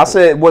 I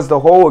said, was the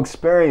whole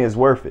experience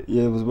worth it?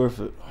 Yeah, it was worth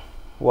it.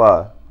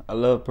 Why? I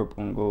love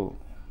purple and gold.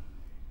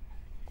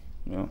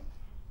 Yeah,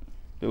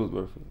 it was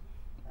worth it.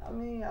 I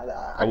mean,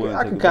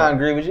 I can kind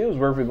of agree with you. It was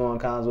worth it going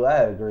to Conzo. I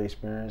had a great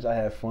experience. I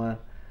had fun.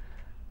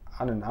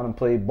 I done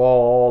played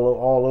ball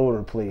all over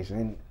the place,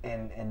 and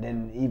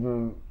then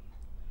even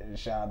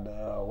shout out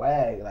to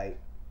Wag. Like,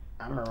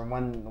 I remember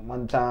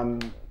one time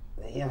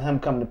him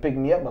coming to pick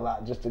me up a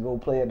lot just to go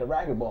play at the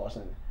racquetball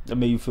center. That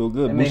made you feel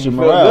good. It made you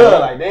feel good.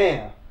 Like,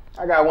 damn,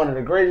 I got one of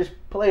the greatest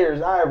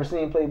players I ever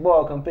seen play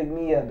ball come pick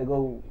me up to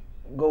go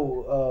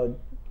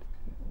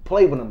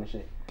play with him and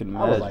shit. I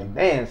was like,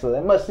 damn. So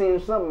that must seem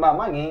something about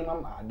my game.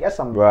 I guess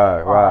I'm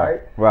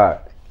right.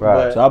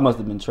 But, so I must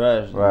have been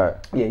trash. Right.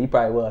 Yeah, you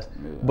probably was.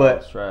 Yeah, but I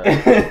was trash.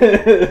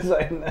 It's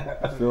like,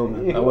 nah. Feel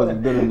me? I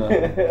wasn't good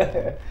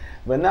enough.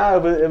 But now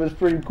it was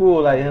pretty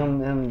cool. Like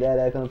him,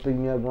 dad come pick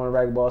me up, going to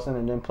racquetball center,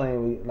 and then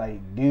playing with like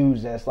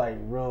dudes that's like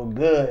real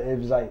good. It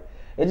was like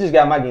it just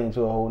got my game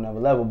to a whole nother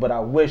level. But I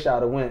wish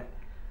I'd have went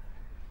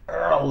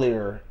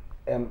earlier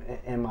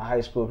in my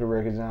high school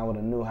career, because then I would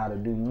have knew how to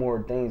do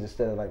more things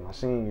instead of like my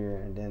senior year.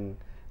 And then,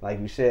 like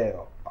you said,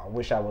 I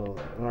wish I would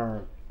have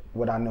learned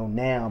what I know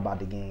now about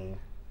the game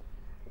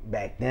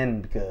back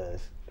then,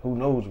 because who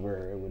knows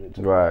where it would have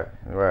took. Right.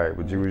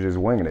 But you were just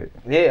winging it.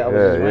 Yeah, I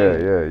was just winging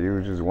it. Yeah. You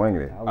were just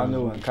winging it. I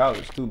know in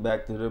college too,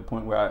 back to the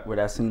point where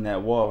I seen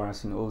that wall, where I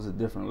seen it was a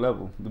different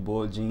level. The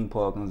boy Jean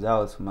Paul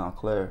Gonzalez from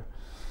Montclair,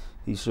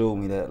 he showed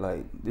me that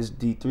like this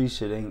D3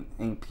 shit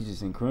ain't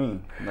peaches and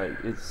cream. Like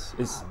it's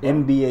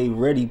NBA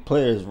ready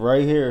players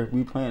right here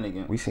we playing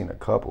against. We seen a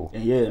couple.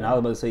 And I was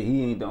about to say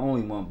he ain't the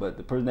only one, but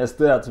the person that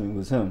stood out to me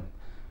was him.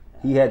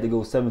 He had to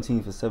go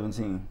 17 for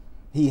 17.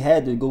 He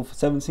had to go for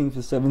 17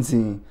 for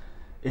 17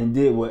 and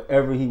did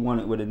whatever he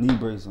wanted with a knee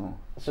brace on.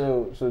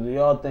 So do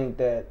y'all think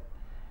that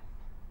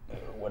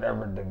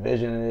whatever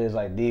division it is,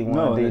 like D1,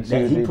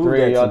 D2,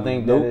 D3, y'all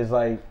think that is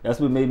like... That's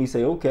what made me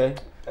say, okay.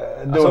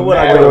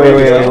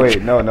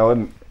 Wait.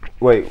 No.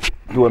 Wait,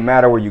 do it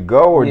matter where you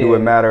go, or do it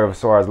matter as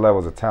far as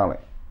levels of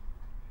talent?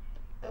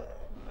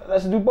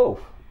 Let's do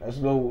both. Let's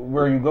go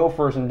where you go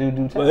first and do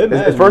talent.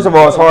 Well, first of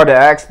all, it's hard to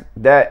ask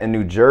that in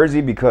New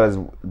Jersey because,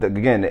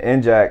 again, the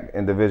NJAC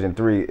in Division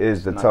 3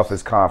 is the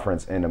toughest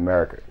conference in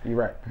America. You're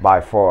right. By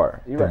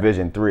far, You're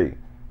Division 3.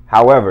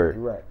 However,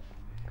 you're right.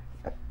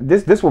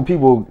 This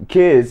where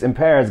kids and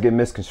parents get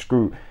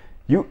misconstrued.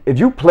 If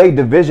you play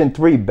Division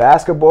 3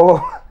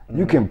 basketball,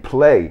 you can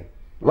play.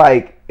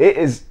 Like, it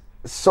is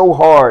so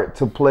hard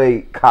to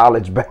play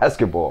college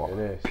basketball. It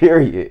is.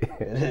 Period.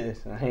 It is.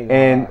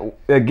 And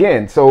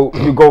again, so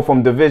you go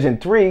from Division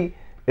 3,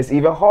 it's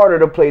even harder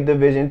to play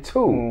Division 2.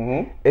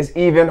 Mm-hmm. It's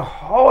even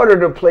harder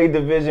to play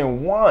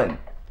Division 1.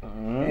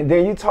 Mm-hmm. And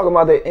then you talk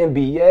about the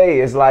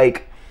NBA, it's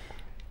like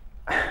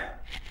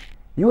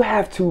you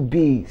have to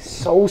be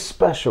so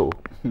special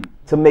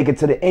to make it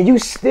to the end. You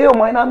still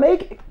might not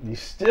make it.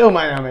 That's what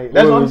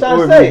I'm trying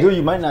to say. If you do,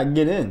 you might not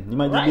get in. You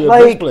might just be a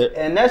bench player.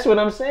 And that's what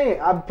I'm saying.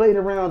 I played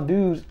around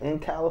dudes in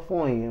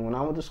California, and when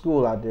I went to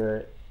school out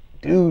there,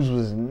 dudes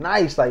was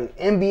nice, like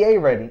NBA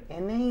ready,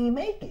 and they ain't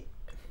make it.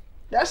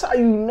 That's how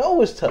you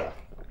know it's tough.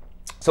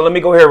 So let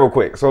me go here real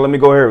quick. It's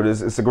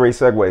a great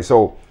segue.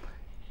 So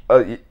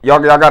y'all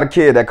got a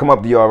kid that come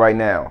up to y'all right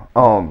now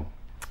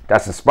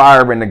that's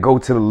inspiring to go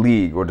to the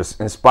league or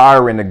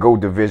inspiring to go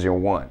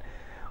Division 1.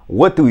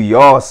 What do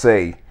y'all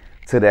say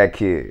to that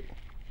kid?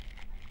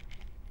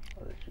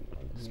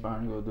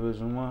 Aspiring to go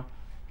Division 1.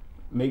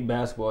 Make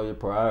basketball your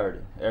priority.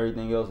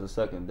 Everything else is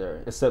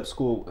secondary, except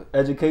school.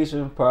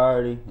 Education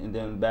priority, and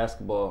then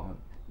basketball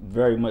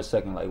very much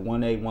second. Like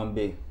 1A,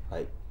 1B.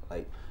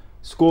 Like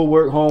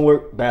schoolwork,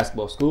 homework,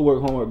 basketball.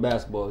 Schoolwork, homework,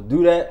 basketball.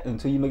 Do that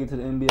until you make it to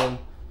the NBA,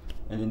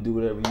 and then do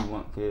whatever you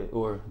want, kid.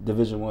 Or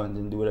Division 1,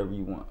 then do whatever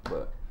you want.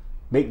 But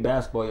make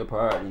basketball your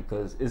priority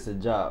because it's a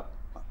job.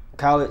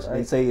 College,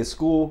 they say it's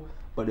school,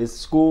 but it's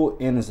school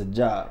and it's a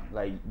job.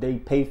 Like, they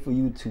pay for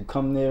you to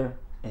come there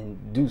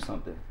and do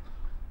something.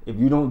 If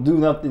you don't do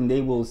nothing,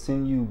 they will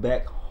send you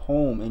back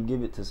home and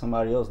give it to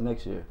somebody else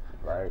next year.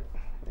 Right.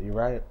 You're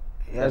right.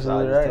 That's how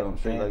I just tell them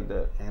straight like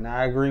that. And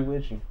I agree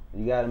with you.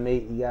 You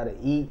gotta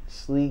eat,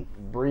 sleep,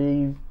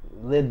 breathe,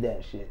 live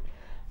that shit.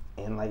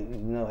 And like,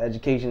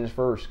 education is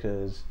first,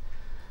 because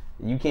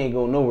you can't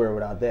go nowhere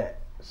without that.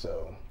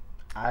 So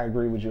I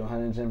agree with you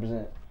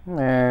 110%.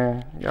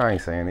 Man, y'all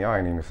ain't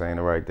even saying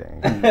the right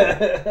thing.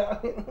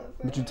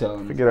 What you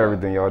telling me? Forget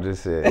everything y'all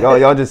just said.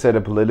 Y'all just said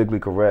the politically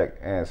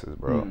correct answers,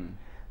 bro.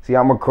 See,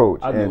 I'm a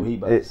coach. I know what he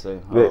about to say.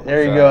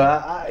 There you go.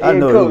 I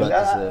know what coach. he about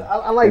to say.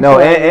 I like. No,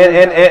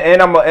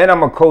 and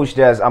I'm a coach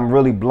I'm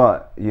really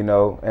blunt, you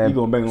know. And you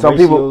gonna bring some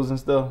ratios and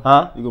stuff,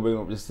 huh? You gonna bring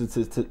up the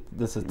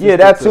statistics? Yeah,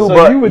 that too. So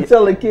but you would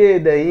tell a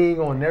kid that he ain't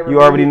gonna never.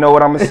 You already know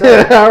what I'm gonna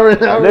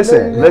say.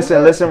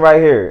 Listen, Listen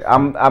right here.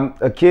 I'm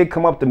a kid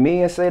come up to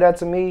me and say that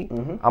to me.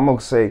 I'm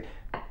gonna say,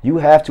 you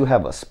have to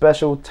have a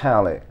special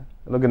talent.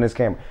 Look in this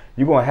camera.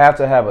 You're gonna have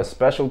to have a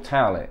special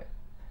talent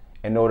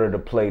in order to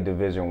play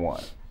Division I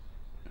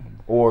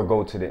or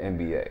go to the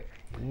NBA.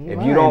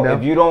 If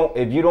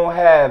you don't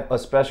have a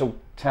special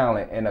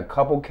talent in a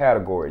couple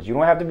categories, you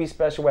don't have to be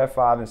special at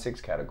 5 and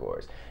 6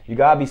 categories. You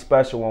gotta be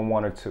special in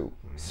 1 or 2.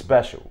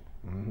 Special.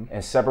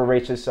 And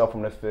separate yourself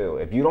from the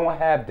field. If you don't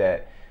have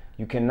that,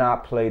 you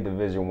cannot play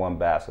Division I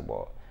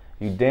basketball.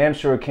 You damn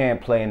sure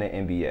can't play in the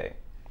NBA.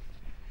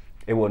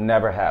 It will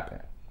never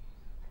happen.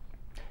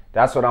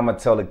 That's what I'm gonna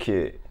tell a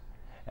kid.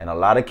 And a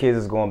lot of kids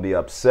is gonna be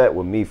upset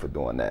with me for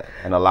doing that.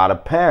 And a lot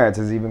of parents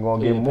is even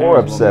gonna get more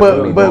upset with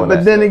me doing that.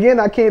 But then again,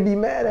 I can't be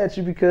mad at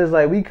you because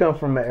like we come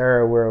from an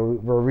era where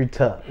we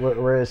tough,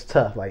 where it's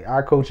tough. Like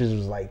our coaches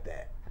was like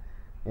that.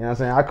 You know what I'm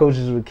saying? Our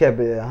coaches would kept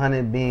it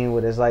 100 being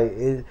with us like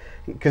it,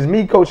 cause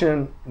me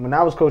coaching when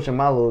I was coaching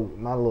my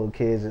little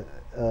kids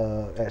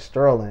at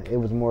Sterling, it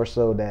was more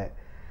so that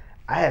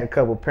I had a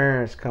couple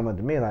parents come up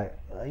to me like,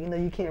 you know,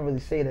 you can't really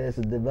say that it's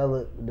a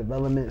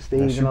development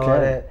stage and all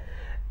that.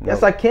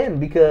 Yes, I can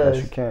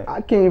because I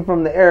came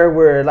from the era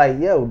where like,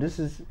 yo, this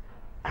is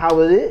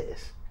how it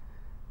is.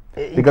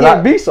 You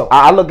can't be so.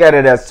 I look at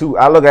it as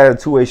a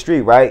two-way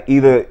street, right?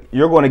 Either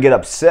you're going to get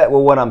upset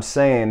with what I'm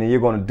saying and you're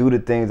going to do the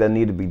things that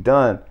need to be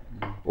done,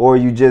 or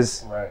you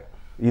just,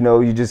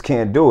 you just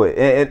can't do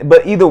it.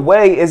 But either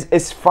way,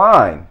 it's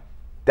fine.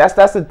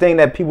 That's the thing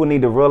that people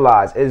need to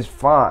realize. It's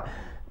fine.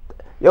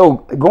 Yo,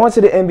 going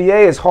to the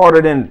NBA is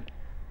harder than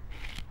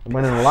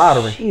winning the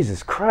lottery.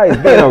 Jesus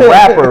Christ, being a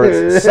rapper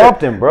is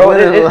something, bro.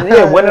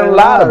 Winning the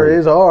lottery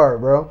is hard,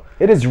 bro.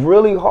 It is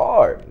really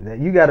hard.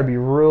 You got to be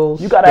real.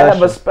 You got to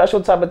have a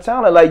special type of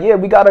talent. Like, yeah,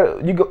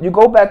 you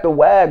go back to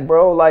WAG,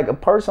 bro. Like, a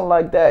person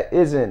like that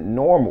isn't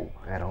normal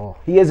at all.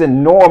 He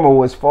isn't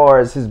normal as far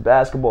as his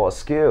basketball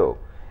skill.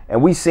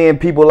 And we seeing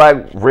people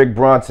like Rick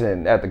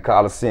Brunson at the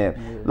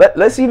Coliseum. Yeah.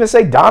 Let's even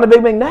say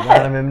Donovan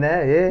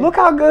McNabb. Look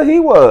how good he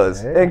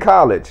was in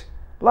college.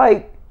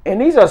 Like, and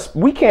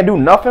we can't do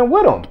nothing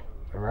with them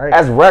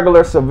as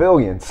regular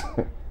civilians.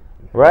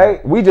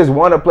 Right? We just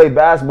want to play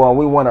basketball and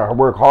we want to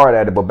work hard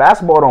at it. But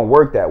basketball don't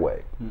work that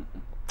way.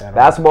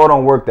 Basketball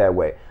don't work that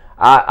way.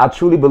 I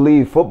truly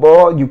believe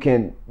football, you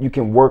can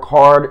work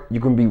hard, you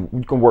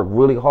can work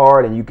really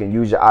hard, and you can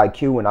use your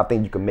IQ, and I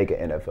think you can make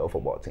an NFL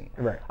football team.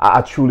 Right.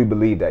 I truly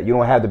believe that. You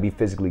don't have to be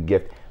physically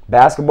gifted.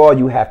 Basketball,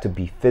 you have to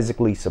be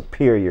physically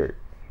superior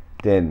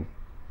than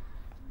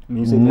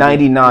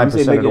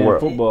 99% of the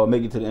world. Football,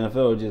 make it to the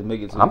NFL, or just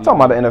make it to I'm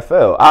talking about the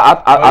NFL.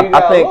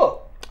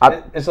 I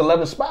think it's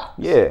 11 spots.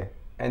 Yeah.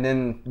 And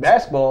then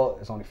basketball,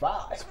 it's only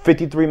 5. It's a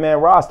 53-man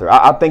roster.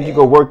 I think you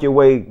could work your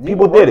way.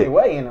 People did it. Your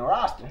way in the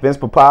roster. Vince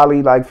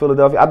Papale, like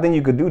Philadelphia. I think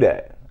you could do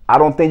that. I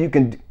don't think you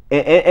can.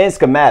 And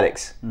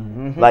schematics.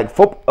 Like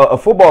a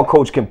football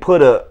coach can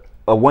put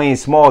a Wayne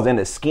Smalls in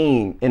a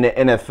scheme in the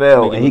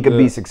NFL, and he could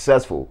be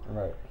successful.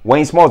 Right.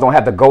 Wayne Smalls don't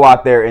have to go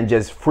out there and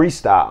just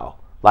freestyle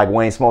like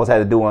Wayne Smalls had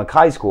to do in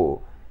high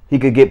school. He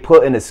could get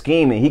put in a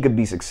scheme, and he could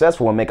be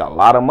successful and make a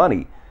lot of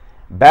money.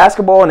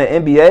 Basketball in the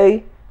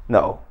NBA,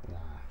 no.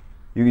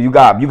 You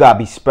got to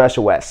be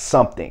special at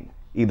something.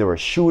 Either a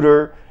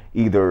shooter,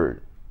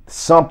 either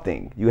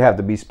something you have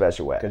to be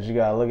special at. Because you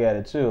got to look at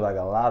it, too. Like,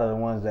 a lot of the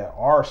ones that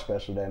are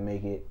special that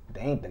make it,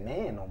 they ain't the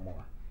man no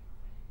more.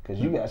 Because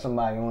you got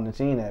somebody on the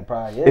team that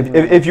probably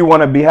is. If you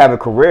want to have a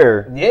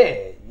career.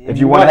 Yeah. If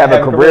you want to have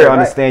a career,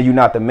 understand you're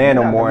not the man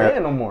no more.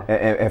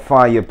 And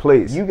find your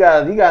place. You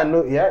got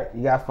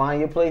to find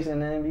your place in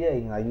the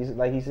NBA.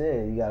 Like he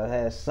said, you got to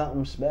have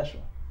something special.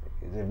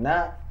 If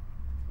not,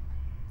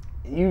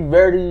 you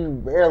very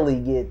rarely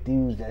get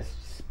dudes that's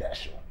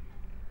special.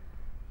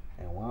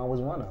 And Juan was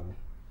one of them.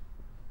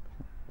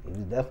 He was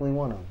definitely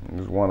one of them.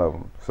 He was one of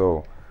them.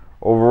 So,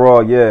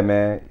 overall, yeah,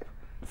 man,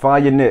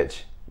 find your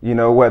niche. You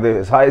know, whether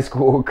it's high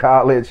school,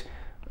 college,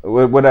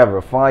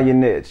 whatever, find your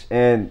niche.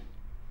 And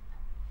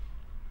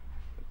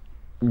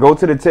go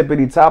to the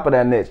tippity top of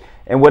that niche.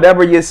 And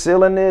whatever your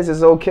ceiling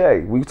is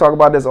okay. We talk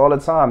about this all the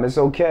time. It's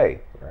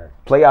okay. Right.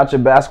 Play out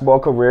your basketball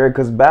career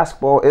because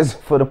basketball is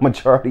for the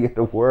majority of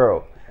the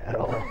world. At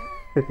all.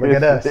 Look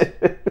at us.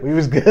 We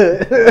was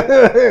good.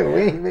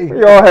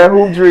 we all had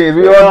hoop dreams.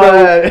 We all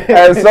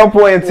at some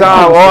point in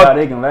time.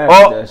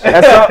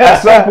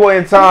 At some point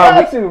in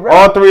time,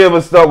 all three of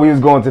us thought we was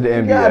going to the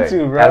NBA. Got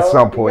to, bro. At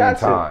some point in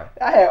time.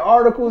 I had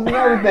articles and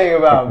everything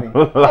about me. I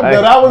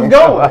thought I was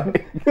going.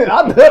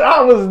 I thought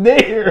I was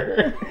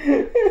there.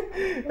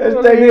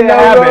 It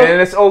happens,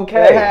 and it's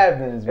okay. It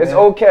happens, man. It's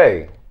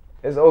okay.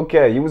 It's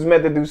okay. You was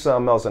meant to do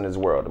something else in this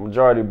world. The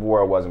majority of the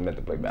world wasn't meant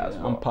to play Yeah,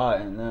 basketball. I'm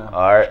potting now.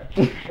 All right.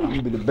 I'm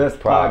gonna be the best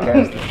Pride.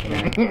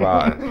 podcaster.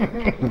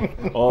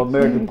 Fine. All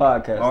American As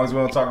long podcast. as we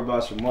don't talk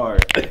about Shamar.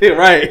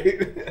 Right.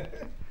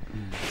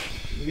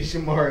 Leave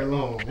Shamari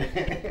alone,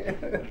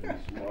 man.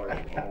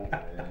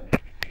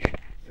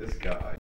 This guy.